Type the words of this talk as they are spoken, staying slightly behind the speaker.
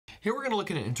Here we're going to look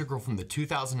at an integral from the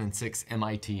 2006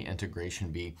 MIT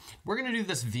Integration Bee. We're going to do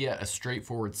this via a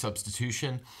straightforward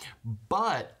substitution,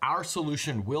 but our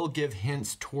solution will give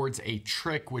hints towards a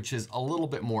trick which is a little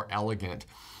bit more elegant,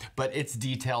 but it's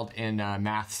detailed in a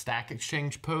Math Stack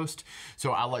Exchange post, so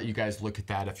I'll let you guys look at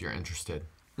that if you're interested.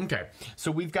 Okay,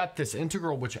 so we've got this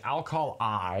integral which I'll call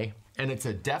I, and it's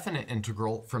a definite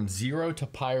integral from 0 to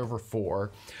pi over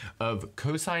 4 of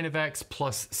cosine of x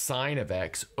plus sine of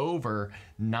x over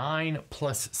 9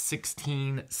 plus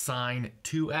 16 sine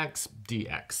 2x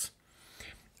dx.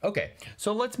 Okay,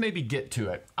 so let's maybe get to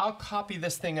it. I'll copy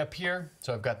this thing up here.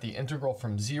 So I've got the integral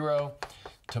from 0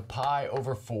 to pi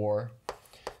over 4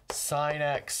 sine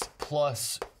x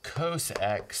plus cos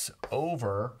x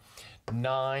over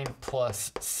 9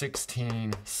 plus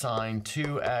 16 sine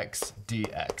 2x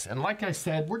dx. And like I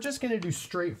said, we're just going to do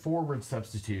straightforward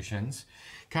substitutions,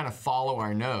 kind of follow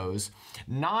our nose,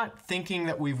 not thinking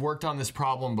that we've worked on this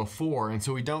problem before, and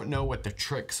so we don't know what the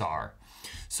tricks are.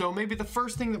 So maybe the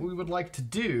first thing that we would like to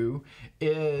do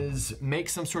is make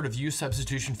some sort of u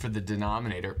substitution for the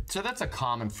denominator. So that's a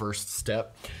common first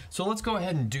step. So let's go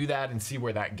ahead and do that and see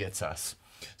where that gets us.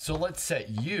 So let's set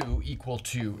u equal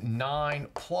to 9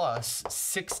 plus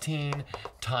 16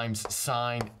 times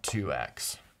sine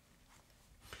 2x.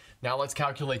 Now let's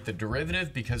calculate the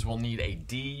derivative because we'll need a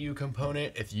du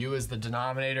component if u is the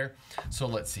denominator. So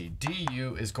let's see,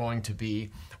 du is going to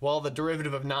be, well, the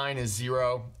derivative of 9 is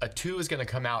 0. A 2 is going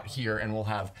to come out here and we'll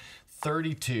have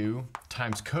 32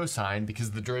 times cosine because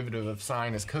the derivative of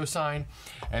sine is cosine,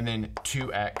 and then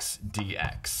 2x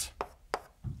dx.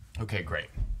 Okay, great.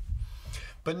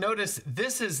 But notice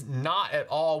this is not at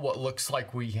all what looks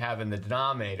like we have in the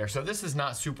denominator, so this is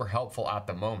not super helpful at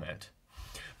the moment.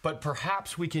 But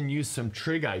perhaps we can use some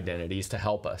trig identities to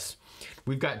help us.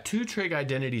 We've got two trig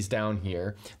identities down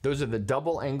here. Those are the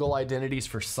double angle identities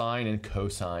for sine and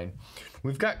cosine.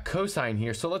 We've got cosine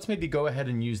here, so let's maybe go ahead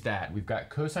and use that. We've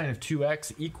got cosine of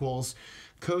 2x equals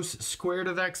cos squared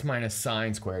of x minus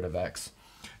sine squared of x.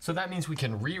 So that means we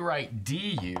can rewrite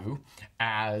du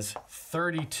as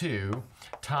 32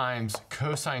 times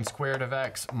cosine squared of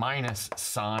x minus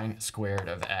sine squared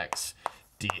of x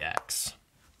dx.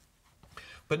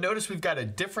 But notice we've got a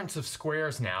difference of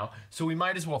squares now, so we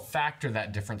might as well factor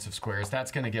that difference of squares.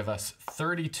 That's going to give us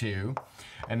 32,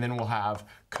 and then we'll have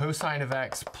cosine of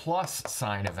x plus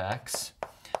sine of x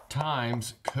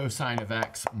times cosine of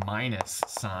x minus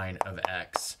sine of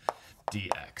x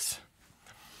dx.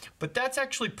 But that's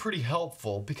actually pretty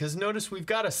helpful because notice we've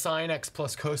got a sine x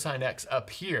plus cosine x up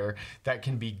here that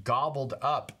can be gobbled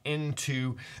up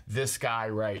into this guy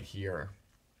right here.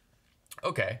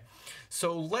 Okay,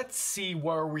 so let's see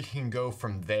where we can go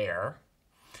from there.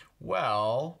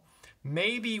 Well,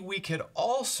 maybe we could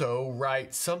also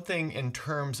write something in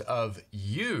terms of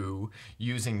u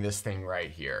using this thing right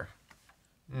here.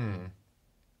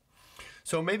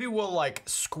 So maybe we'll like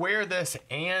square this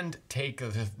and take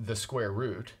the square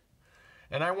root.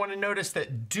 And I want to notice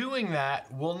that doing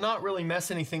that will not really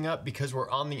mess anything up because we're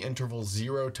on the interval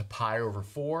 0 to pi over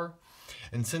 4.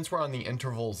 And since we're on the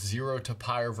interval 0 to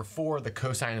pi over 4, the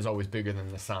cosine is always bigger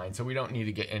than the sine, so we don't need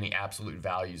to get any absolute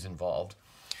values involved.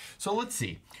 So let's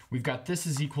see. We've got this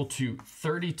is equal to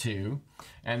 32,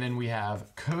 and then we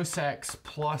have cos x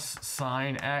plus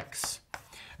sine x,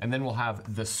 and then we'll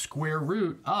have the square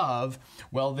root of,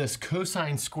 well, this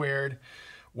cosine squared,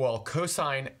 well,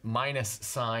 cosine minus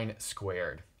sine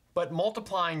squared. But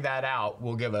multiplying that out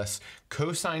will give us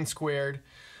cosine squared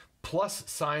plus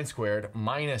sine squared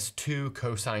minus 2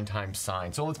 cosine times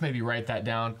sine. So let's maybe write that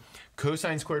down.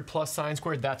 Cosine squared plus sine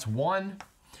squared, that's 1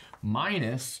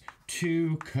 minus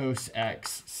 2 cos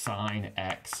x sine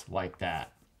x, like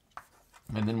that.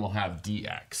 And then we'll have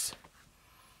dx.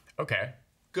 Okay,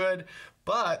 good.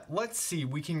 But let's see,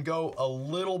 we can go a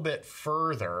little bit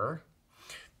further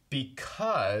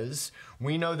because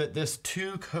we know that this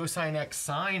 2 cosine x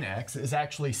sine x is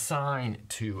actually sine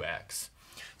 2x.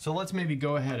 So let's maybe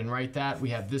go ahead and write that. We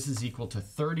have this is equal to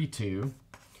 32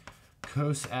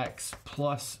 cos x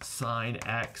plus sine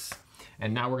x.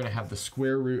 And now we're going to have the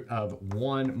square root of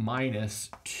 1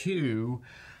 minus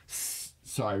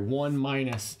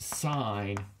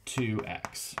sine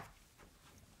 2x.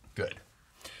 Good.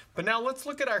 But now let's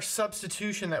look at our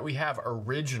substitution that we have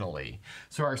originally.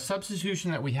 So our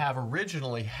substitution that we have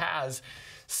originally has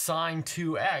sine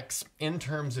 2x in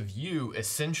terms of u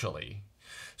essentially.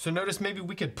 So notice maybe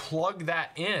we could plug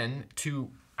that in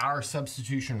to our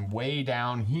substitution way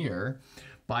down here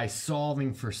by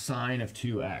solving for sine of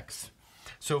 2x.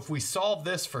 So if we solve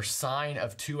this for sine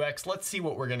of 2x, let's see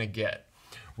what we're going to get.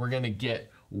 We're going to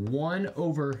get 1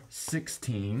 over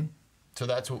 16 So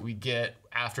that's what we get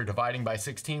after dividing by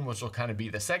 16, which will kind of be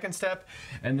the second step.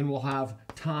 And then we'll have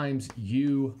times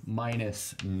u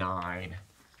minus 9.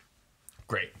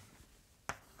 Great.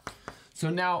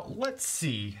 So now let's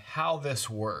see how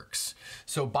this works.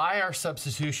 So by our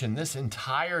substitution, this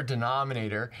entire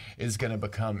denominator is going to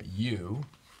become u,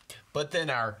 but then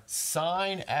our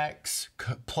sine x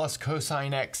plus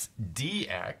cosine x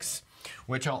dx,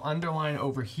 which I'll underline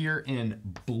over here in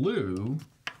blue,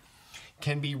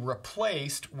 can be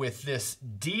replaced with this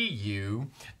du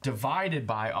divided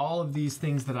by all of these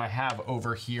things that I have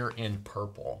over here in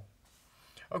purple.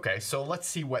 Okay, so let's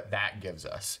see what that gives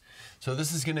us. So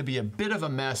this is gonna be a bit of a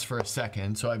mess for a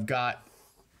second. So I've got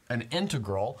an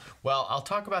integral. Well, I'll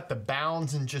talk about the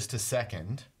bounds in just a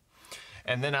second.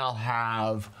 And then I'll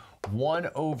have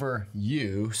 1 over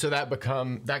u. So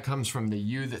that comes from the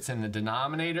u that's in the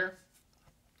denominator.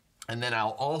 And then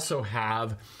I'll also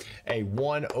have a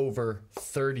 1 over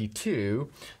 32.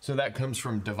 So that comes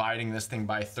from dividing this thing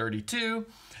by 32.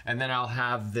 And then I'll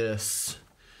have this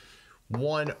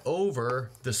 1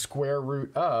 over the square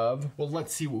root of, well,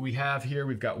 let's see what we have here.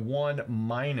 We've got 1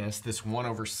 minus this 1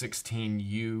 over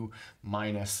 16u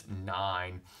minus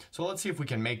 9. So let's see if we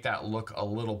can make that look a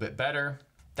little bit better.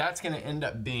 That's going to end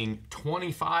up being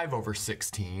 25 over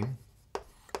 16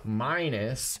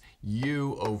 minus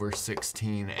u over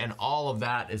 16, and all of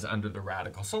that is under the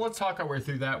radical. So let's talk our way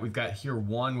through that. We've got here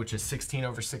 1, which is 16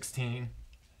 over 16,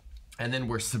 and then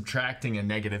we're subtracting a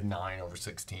negative 9 over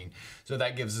 16. So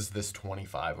that gives us this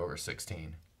 25 over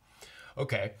 16.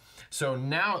 Okay, so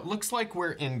now it looks like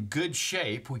we're in good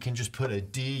shape. We can just put a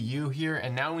du here,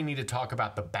 and now we need to talk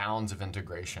about the bounds of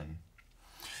integration.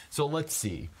 So let's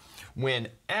see. When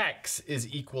x is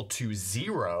equal to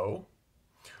 0,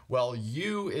 well,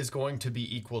 u is going to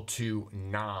be equal to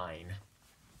 9.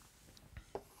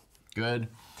 Good.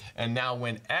 And now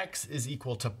when x is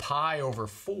equal to pi over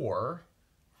 4,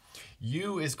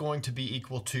 u is going to be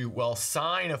equal to, well,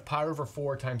 sine of pi over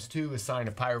 4 times 2 is sine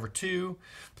of pi over 2.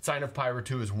 But sine of pi over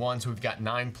 2 is 1, so we've got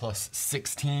 9 plus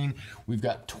 16. We've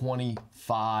got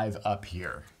 25 up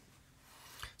here.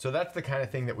 So that's the kind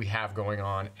of thing that we have going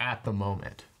on at the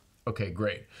moment. Okay,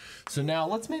 great. So now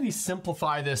let's maybe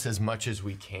simplify this as much as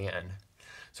we can.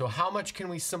 So how much can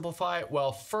we simplify it?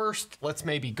 Well, first, let's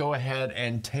maybe go ahead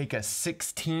and take a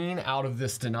 16 out of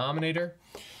this denominator.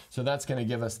 So that's going to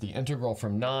give us the integral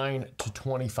from 9 to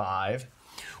 25.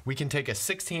 We can take a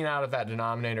 16 out of that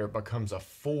denominator, it becomes a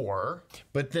 4.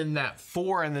 But then that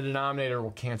 4 in the denominator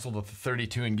will cancel with the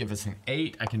 32 and give us an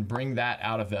 8. I can bring that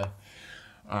out of the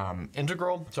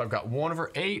integral. So I've got 1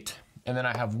 over 8. And then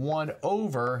I have 1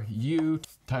 over u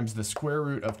times the square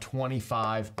root of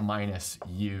 25 minus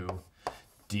u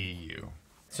du.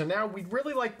 So now we'd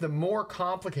really like the more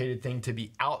complicated thing to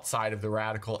be outside of the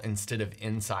radical instead of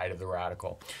inside of the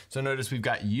radical. So notice we've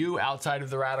got u outside of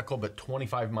the radical, but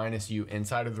 25 minus u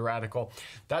inside of the radical.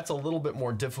 That's a little bit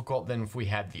more difficult than if we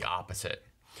had the opposite.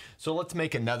 So let's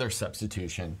make another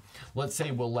substitution. Let's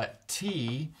say we'll let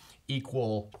t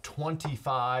equal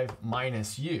 25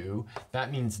 minus u. That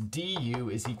means du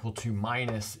is equal to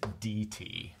minus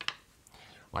dt,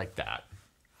 like that.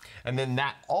 And then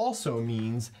that also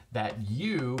means that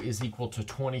u is equal to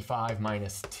 25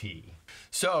 minus t.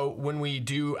 So when we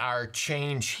do our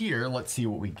change here, let's see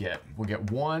what we get. We'll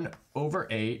get 1 over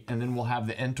 8, and then we'll have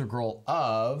the integral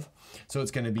of, so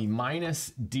it's going to be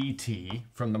minus dt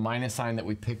from the minus sign that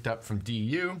we picked up from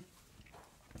du.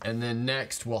 And then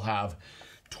next we'll have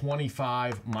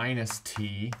 25 minus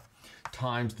t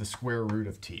times the square root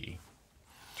of t.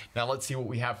 Now let's see what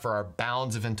we have for our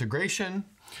bounds of integration.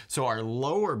 So our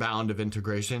lower bound of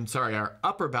integration, our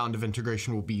upper bound of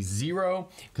integration will be 0,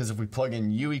 because if we plug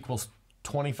in u equals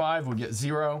 25, we'll get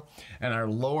 0. And our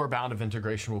lower bound of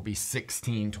integration will be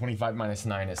 16. 25 minus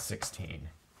 9 is 16.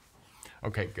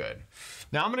 Okay, good.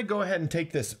 Now I'm going to go ahead and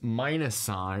take this minus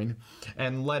sign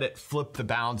and let it flip the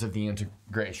bounds of the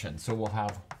integration. So we'll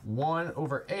have 1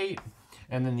 over 8,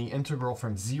 and then the integral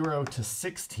from 0 to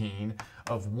 16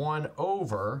 of 1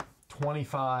 over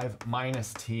 25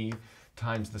 minus t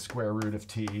times the square root of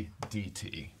t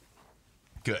dt.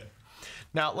 Good.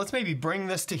 Now let's maybe bring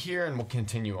this to here and we'll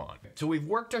continue on. So we've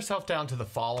worked ourselves down to the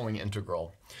following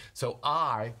integral. So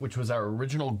I, which was our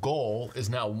original goal, is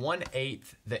now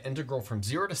 1/8 the integral from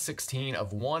 0 to 16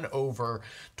 of 1 over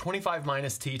 25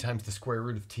 minus t times the square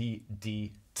root of t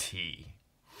dt.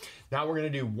 Now we're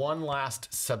going to do one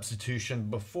last substitution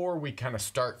before we kind of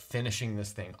start finishing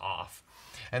this thing off.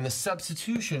 And the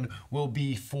substitution will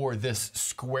be for this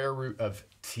square root of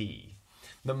t.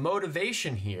 The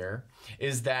motivation here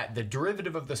is that the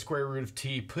derivative of the square root of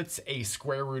t puts a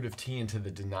square root of t into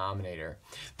the denominator.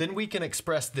 Then we can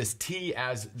express this t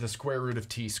as the square root of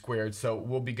t squared, so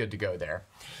we'll be good to go there.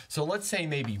 So let's say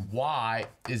maybe y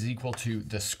is equal to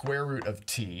the square root of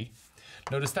t.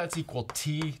 Notice that's equal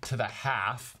t to the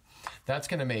half. That's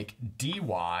going to make dy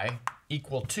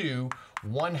equal to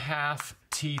 1/2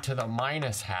 t to the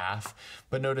minus half,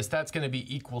 but notice that's going to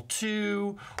be equal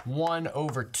to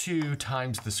 1/2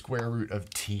 times the square root of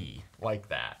t, like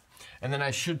that. And then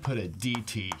I should put a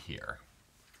dt here.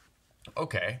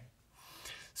 Okay,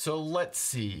 so let's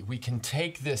see. We can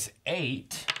take this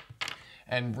 8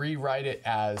 and rewrite it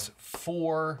as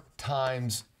 4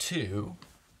 times 2.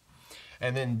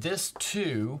 And then this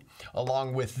 2,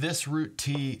 along with this root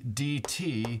t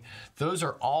dt, those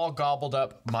are all gobbled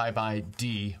up by my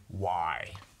dy.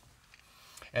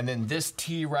 And then this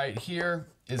t right here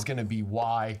is going to be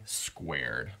y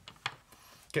squared.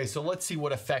 Okay, so let's see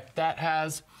what effect that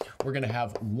has. We're going to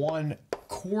have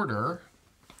 1/4.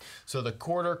 So the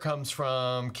quarter comes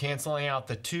from canceling out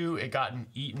the 2. It got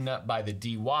eaten up by the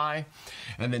dy.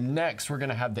 And then next, we're going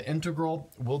to have the integral.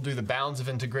 We'll do the bounds of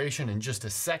integration in just a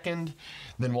second.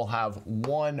 Then we'll have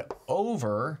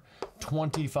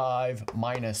 1/25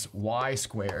 minus y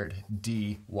squared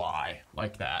dy,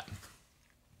 like that.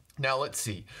 Now let's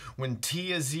see. When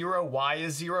t is 0, y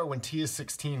is 0. When t is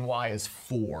 16, y is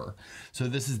 4. So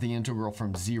this is the integral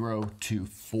from 0 to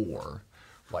 4,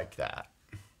 like that.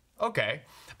 Okay,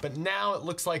 but now it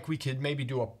looks like we could maybe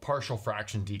do a partial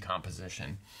fraction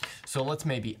decomposition. So let's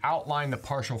maybe outline the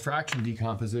partial fraction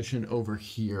decomposition over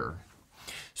here.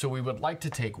 So we would like to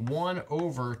take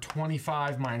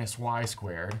 1/25 minus y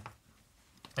squared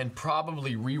and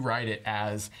probably rewrite it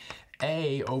as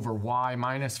a over y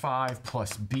minus 5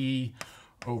 plus b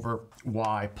over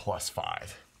y plus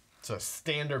 5. It's a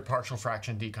standard partial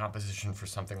fraction decomposition for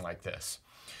something like this.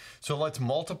 So let's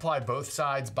multiply both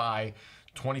sides by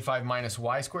 25 minus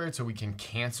y squared, so we can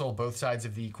cancel both sides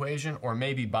of the equation, or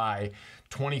maybe by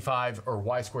 25 or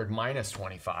y squared minus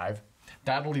 25.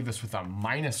 That'll leave us with a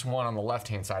 -1 on the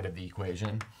left-hand side of the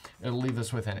equation. It'll leave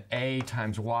us with an a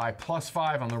times y plus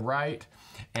 5 on the right,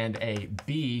 and a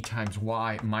b times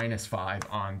y minus 5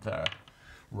 on the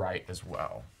right as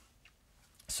well.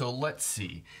 So let's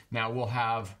see. Now we'll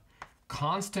have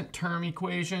constant term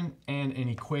equation and an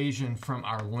equation from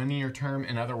our linear term,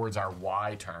 in other words, our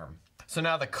y term. So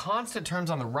now the constant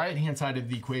terms on the right-hand side of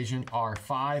the equation are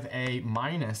 5a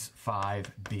minus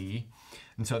 5b.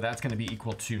 And so that's going to be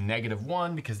equal to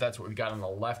 -1 because that's what we got on the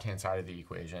left-hand side of the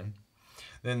equation.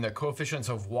 Then the coefficients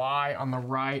of y on the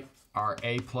right are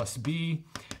a plus b,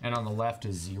 and on the left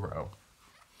is 0.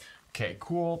 Okay,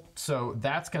 cool. So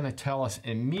that's going to tell us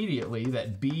immediately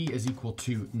that b is equal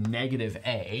to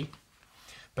 -a.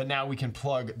 But now we can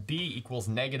plug b equals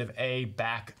 -a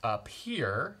back up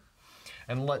here.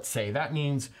 And let's say that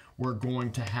means we're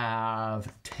going to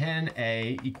have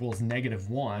 10a equals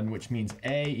 -1, which means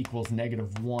a equals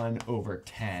 -1 over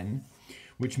 10,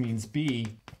 which means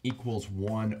b equals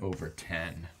 1 over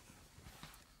 10.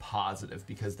 Positive,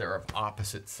 because they're of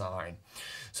opposite sign.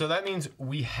 So that means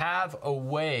we have a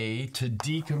way to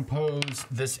decompose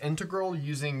this integral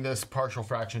using this partial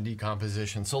fraction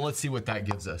decomposition. So let's see what that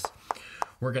gives us.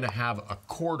 We're going to have a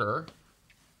quarter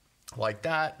like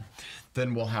that.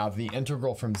 Then we'll have the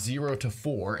integral from 0 to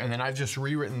 4. And then I've just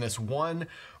rewritten this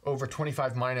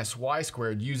 1/25 minus y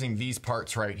squared using these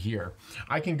parts right here.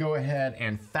 I can go ahead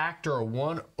and factor a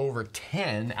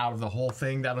 1/10 out of the whole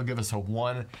thing. That'll give us a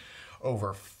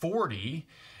 1/40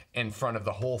 in front of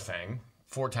the whole thing,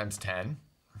 4 times 10.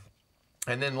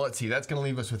 And then let's see, that's going to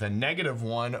leave us with a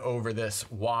 -1 over this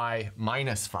y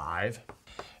minus 5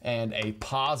 and a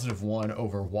 +1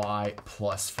 over y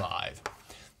plus 5.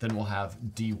 Then we'll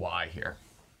have dy here.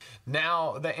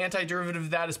 Now, the antiderivative of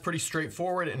that is pretty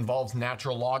straightforward. It involves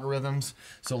natural logarithms.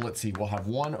 So let's see, we'll have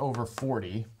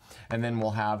 1/40, and then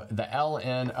we'll have the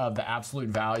ln of the absolute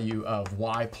value of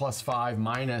y plus 5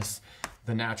 minus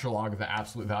the natural log of the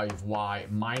absolute value of y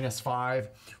minus 5.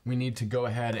 We need to go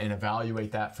ahead and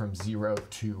evaluate that from 0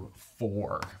 to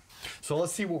 4. So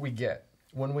let's see what we get.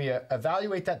 When we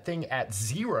evaluate that thing at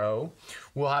 0,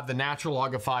 we'll have the natural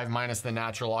log of 5 minus the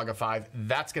natural log of 5.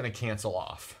 That's going to cancel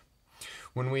off.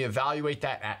 When we evaluate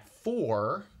that at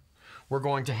 4, we're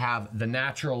going to have the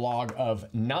natural log of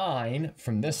 9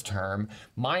 from this term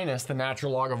minus the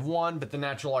natural log of 1, but the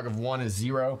natural log of 1 is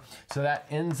 0. So that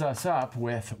ends us up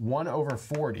with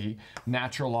 1/40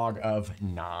 natural log of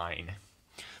 9.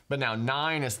 But now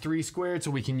 9 is 3 squared,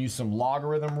 so we can use some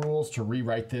logarithm rules to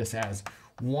rewrite this as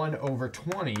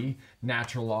 1/20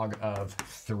 natural log of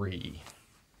 3.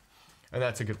 And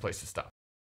that's a good place to stop.